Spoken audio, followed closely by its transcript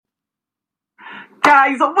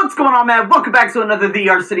guys? What's going on, man? Welcome back to another The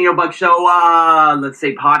Arsenio Buck Show, let's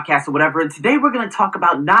say podcast or whatever. And today we're going to talk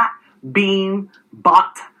about not being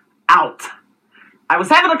bought out. I was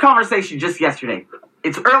having a conversation just yesterday.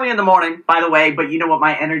 It's early in the morning, by the way, but you know what?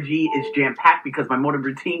 My energy is jam-packed because my morning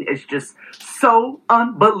routine is just so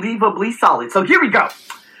unbelievably solid. So here we go.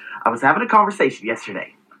 I was having a conversation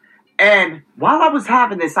yesterday. And while I was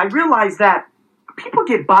having this, I realized that people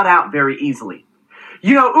get bought out very easily.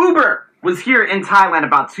 You know, Uber was here in Thailand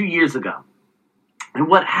about 2 years ago. And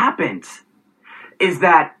what happens is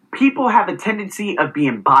that people have a tendency of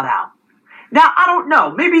being bought out. Now, I don't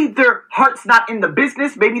know. Maybe their heart's not in the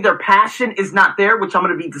business. Maybe their passion is not there, which I'm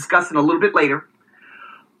going to be discussing a little bit later.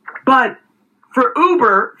 But for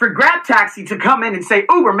Uber, for Grab Taxi to come in and say,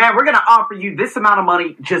 Uber, man, we're going to offer you this amount of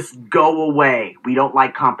money. Just go away. We don't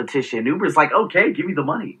like competition. Uber's like, okay, give me the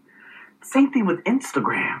money. Same thing with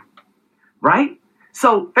Instagram, right?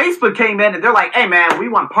 So Facebook came in and they're like, hey, man, we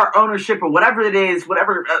want part ownership or whatever it is,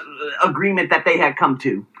 whatever agreement that they had come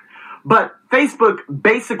to. But Facebook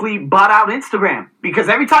basically bought out Instagram because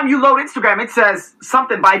every time you load Instagram, it says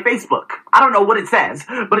something by Facebook. I don't know what it says,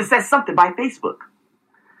 but it says something by Facebook.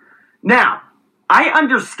 Now, I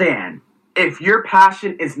understand if your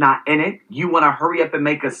passion is not in it, you want to hurry up and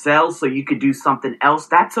make a sale so you could do something else.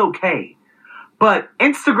 That's okay. But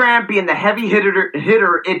Instagram being the heavy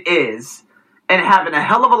hitter it is, and having a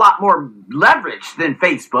hell of a lot more leverage than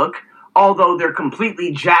Facebook, although they're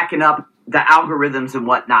completely jacking up the algorithms and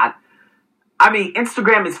whatnot. I mean,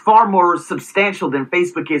 Instagram is far more substantial than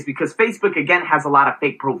Facebook is because Facebook, again, has a lot of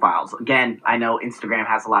fake profiles. Again, I know Instagram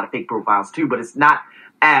has a lot of fake profiles too, but it's not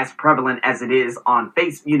as prevalent as it is on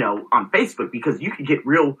Facebook because you can get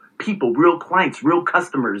real people, real clients, real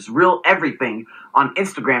customers, real everything on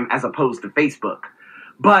Instagram as opposed to Facebook.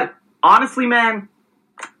 But honestly, man,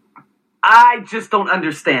 I just don't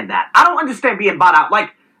understand that. I don't understand being bought out.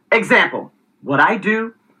 Like, example, what I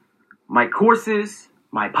do, my courses,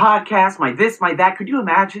 my podcast, my this, my that. Could you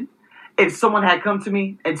imagine if someone had come to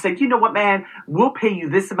me and said, you know what, man, we'll pay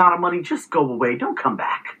you this amount of money. Just go away. Don't come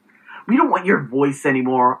back. We don't want your voice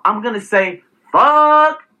anymore. I'm going to say,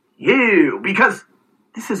 fuck you, because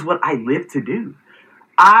this is what I live to do.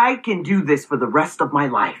 I can do this for the rest of my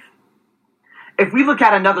life. If we look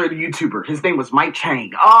at another YouTuber, his name was Mike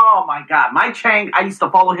Chang. Oh my God, Mike Chang, I used to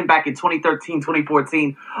follow him back in 2013,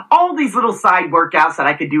 2014. All these little side workouts that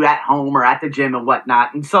I could do at home or at the gym and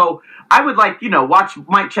whatnot. And so I would watch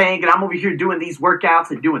Mike Chang and I'm over here doing these workouts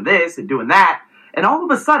and doing this and doing that. And all of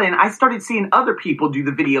a sudden, I started seeing other people do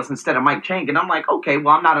the videos instead of Mike Chang. And I'm like, okay,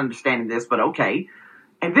 well, I'm not understanding this, but okay.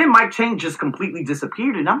 And then Mike Chang just completely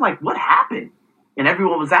disappeared. And I'm like, what happened? And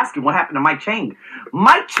everyone was asking, what happened to Mike Chang?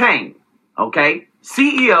 Mike Chang, okay,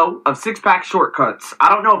 CEO of Six Pack Shortcuts. I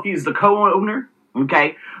don't know if he's the co-owner,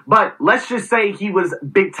 okay, but let's just say he was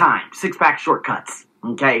big time, Six Pack Shortcuts,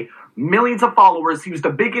 okay, millions of followers. He was the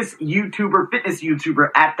biggest fitness YouTuber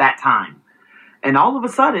at that time. And all of a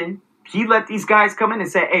sudden, he let these guys come in and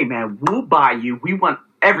say, hey, man, we'll buy you. We want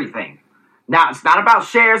everything. Now, it's not about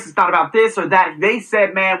shares. It's not about this or that. They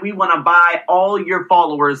said, man, we want to buy all your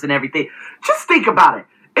followers and everything. Just think about it.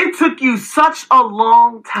 It took you such a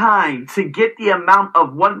long time to get the amount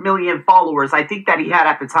of 1 million followers I think that he had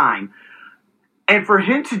at the time. And for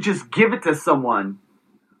him to just give it to someone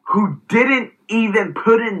who didn't even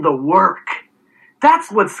put in the work, that's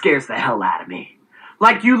what scares the hell out of me.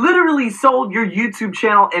 Like, you literally sold your YouTube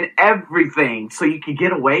channel and everything so you could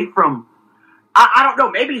get away from, I don't know,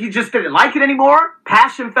 maybe he just didn't like it anymore,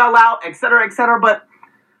 passion fell out, etc., but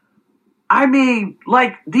I mean,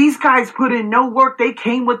 like, these guys put in no work. They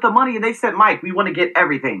came with the money and they said, Mike, we want to get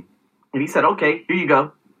everything. And he said, okay, here you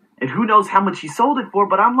go. And who knows how much he sold it for,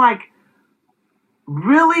 but I'm like,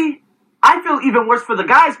 really? I feel even worse for the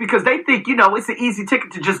guys because they think, it's an easy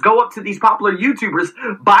ticket to just go up to these popular YouTubers,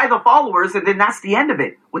 buy the followers, and then that's the end of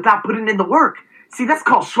it without putting in the work. See, that's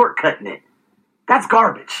called shortcutting it. That's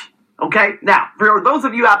garbage. Okay? Now, for those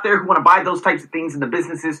of you out there who want to buy those types of things in the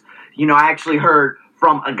businesses, I actually heard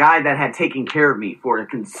from a guy that had taken care of me for a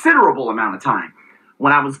considerable amount of time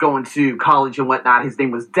when I was going to college and whatnot. His name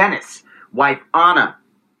was Dennis, wife Anna.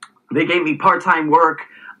 They gave me part-time work.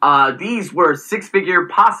 These were six-figure,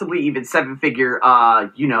 possibly even seven-figure,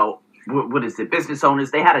 business owners.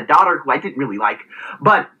 They had a daughter who I didn't really like,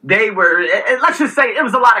 but they were, let's just say it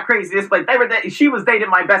was a lot of craziness, but she was dating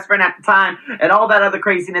my best friend at the time and all that other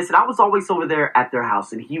craziness, and I was always over there at their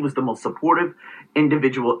house, and he was the most supportive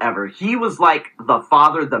individual ever. He was like the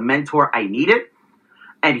father, the mentor I needed,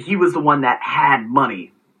 and he was the one that had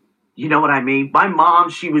money. You know what I mean? My mom,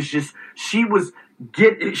 she was just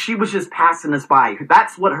passing us by.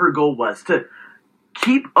 That's what her goal was, to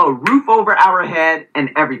keep a roof over our head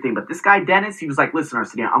and everything. But this guy, Dennis, he was like, listen,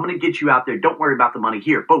 Arsenio, I'm going to get you out there. Don't worry about the money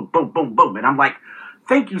here. Boom, boom, boom, boom. And I'm like,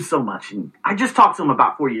 thank you so much. And I just talked to him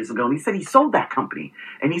about 4 years ago, and he said he sold that company.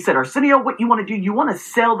 And he said, Arsenio, what you want to do, you want to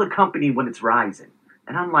sell the company when it's rising.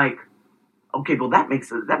 And I'm like, okay, well, that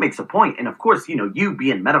makes a point. And of course, you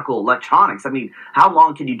being medical electronics, I mean, how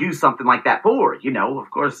long can you do something like that for?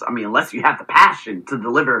 Of course, I mean, unless you have the passion to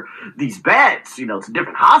deliver these beds, to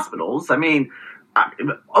different hospitals. I mean,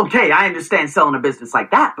 okay, I understand selling a business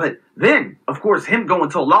like that. But then, of course, him going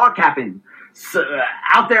to a log cabin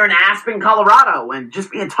out there in Aspen, Colorado, and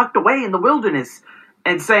just being tucked away in the wilderness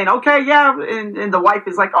and saying, okay, yeah. And the wife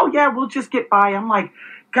is like, oh, yeah, we'll just get by. I'm like,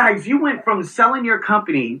 guys, you went from selling your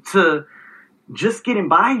company to just getting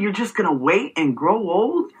by. You're just going to wait and grow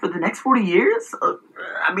old for the next 40 years?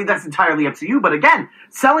 I mean, that's entirely up to you. But again,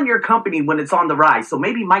 selling your company when it's on the rise. So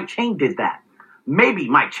maybe Mike Chang did that.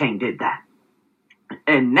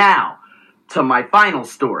 And now to my final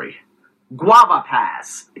story. Guava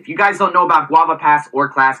Pass. If you guys don't know about Guava Pass or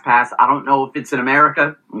ClassPass, I don't know if it's in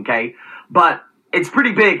America, okay? But it's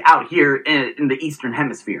pretty big out here in the Eastern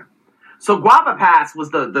Hemisphere. So Guava Pass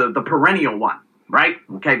was the perennial one, right?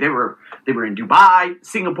 Okay, they were in Dubai,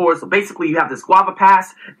 Singapore. So basically you have this Guava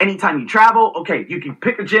Pass. Anytime you travel, okay, you can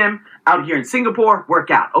pick a gym out here in Singapore, work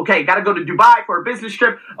out. Okay, got to go to Dubai for a business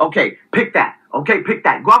trip. Okay, pick that. Okay, pick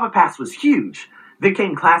that. Guava Pass was huge. Then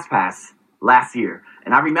came ClassPass last year.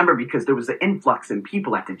 And I remember because there was an influx in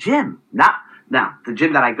people at the gym. Now, the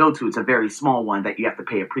gym that I go to, it's a very small one that you have to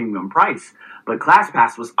pay a premium price. But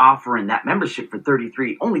ClassPass was offering that membership for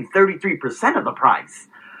only 33% of the price.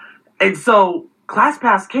 And so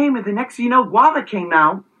ClassPass came, and the next thing you know, Guava came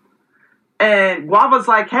out. And Guava's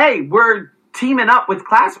like, hey, we're teaming up with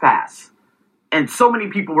ClassPass. And so many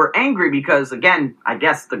people were angry because, again, I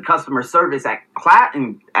guess the customer service at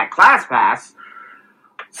ClassPass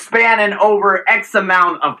spanning over X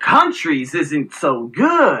amount of countries isn't so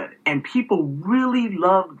good. And people really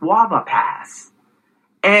love Guava Pass.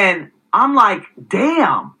 And I'm like,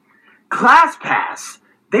 damn, ClassPass.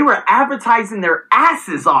 They were advertising their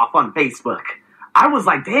asses off on Facebook. I was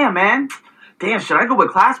like, damn, man. Damn, should I go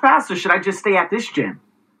with ClassPass or should I just stay at this gym?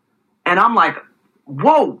 And I'm like,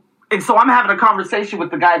 whoa. And so I'm having a conversation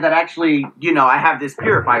with the guy that actually, I have this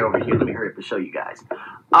purifier over here. Let me hurry up and show you guys.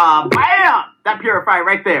 Bam! That purifier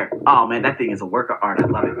right there. Oh, man, that thing is a work of art. I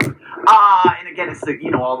love it. And again, it's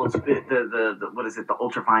all those, what is it, the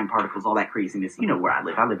ultrafine particles, all that craziness. You know where I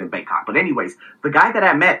live. I live in Bangkok. But anyways, the guy that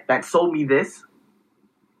I met that sold me this,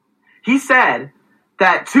 he said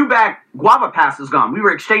that too bad Guava Pass is gone. We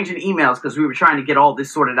were exchanging emails because we were trying to get all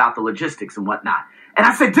this sorted out, the logistics and whatnot. And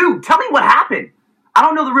I said, dude, tell me what happened. I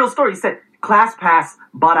don't know the real story. He said, ClassPass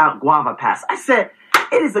bought out Guava Pass. I said,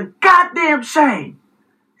 it is a goddamn shame.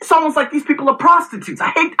 It's almost like these people are prostitutes. I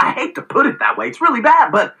hate to put it that way. It's really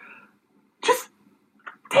bad, but just,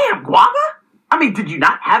 damn, Guava? I mean, did you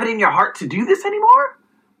not have it in your heart to do this anymore?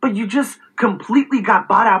 But you just completely got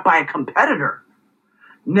bought out by a competitor.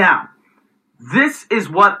 Now, this is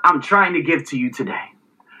what I'm trying to give to you today.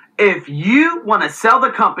 If you want to sell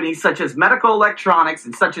the company, such as medical electronics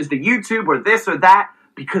and such as the YouTube or this or that,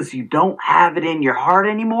 because you don't have it in your heart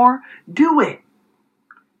anymore, do it.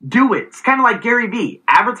 Do it. It's kind of like Gary Vee,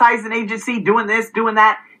 advertising agency, doing this, doing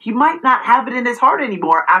that. He might not have it in his heart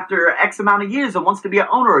anymore after X amount of years and wants to be an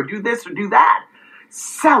owner or do this or do that.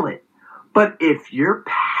 Sell it. But if your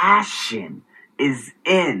passion is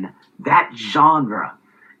in that genre,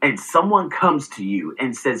 and someone comes to you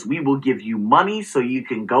and says, we will give you money so you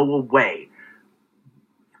can go away,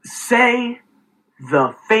 say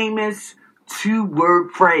the famous 2-word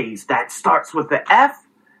phrase that starts with the F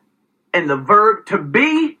and the verb to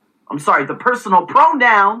be. The personal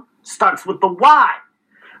pronoun starts with the Y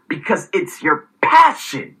because it's your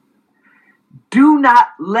passion. Do not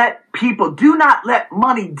let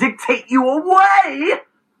money dictate you away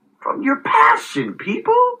from your passion,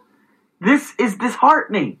 people. This is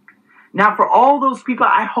disheartening. Now, for all those people,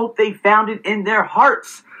 I hope they found it in their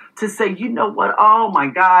hearts to say, you know what? Oh, my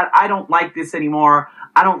God, I don't like this anymore.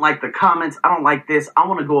 I don't like the comments. I don't like this. I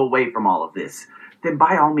want to go away from all of this. Then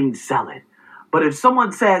by all means, sell it. But if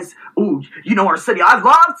someone says, ooh, Arsenio, I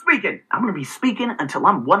love speaking. I'm going to be speaking until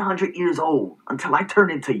I'm 100 years old, until I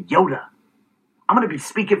turn into Yoda. I'm going to be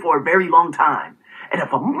speaking for a very long time. And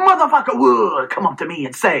if a motherfucker would come up to me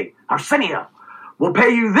and say, Arsenio, we'll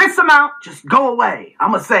pay you this amount, just go away,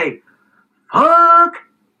 I'm going to say, fuck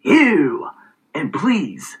you. And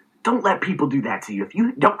please, don't let people do that to you. If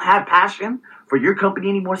you don't have passion for your company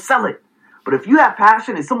anymore, sell it. But if you have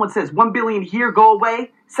passion and someone says 1 billion here, go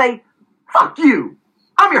away, say, fuck you.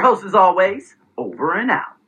 I'm your host as always, over and out.